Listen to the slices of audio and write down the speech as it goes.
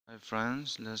Hi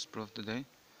friends, let's prove today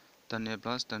tan A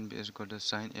plus tan B is equal to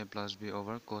sin A plus B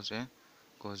over cos A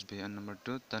cos B, and number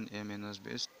 2 tan A minus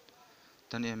B is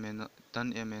tan A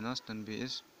minus tan B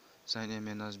is sin A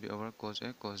minus B over cos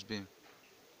A cos B.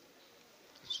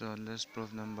 So let's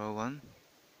prove number 1.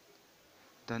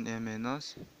 Tan A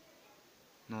minus,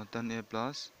 no, tan A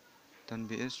plus tan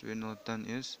B is, we know tan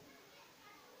is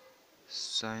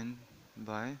sin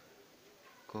by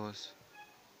cos,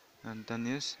 and tan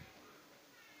is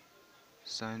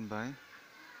sin by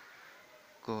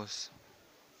cos.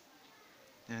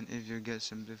 And if you get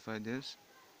simplify this,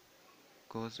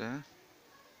 cos A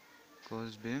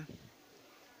cos B,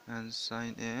 and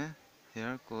sin A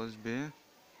here cos B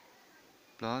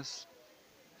plus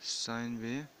sin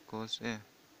B cos A.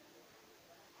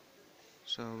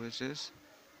 So which is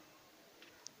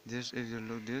this, if you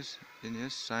look this, it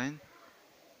is sin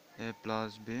A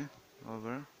plus B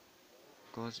over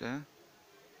cos A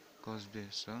cos B.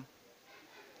 So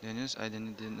then is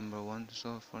identity number 1.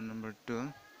 So for number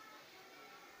 2,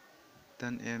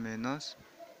 tan A minus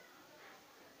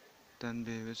tan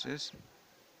B, which is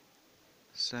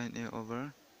sin A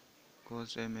over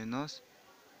cos A minus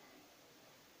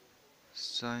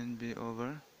sin B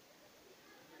over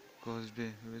cos B,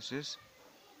 which is,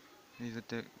 if you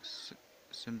take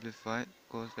simplify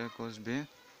cos A cos B,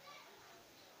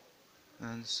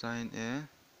 and sin A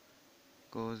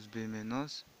cos B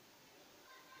minus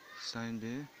sin B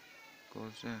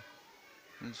cos A,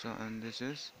 and so, and this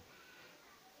is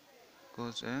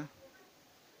cos A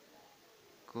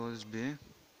cos B,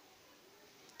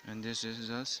 and this is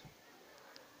just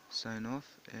sin of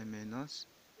A minus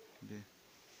B.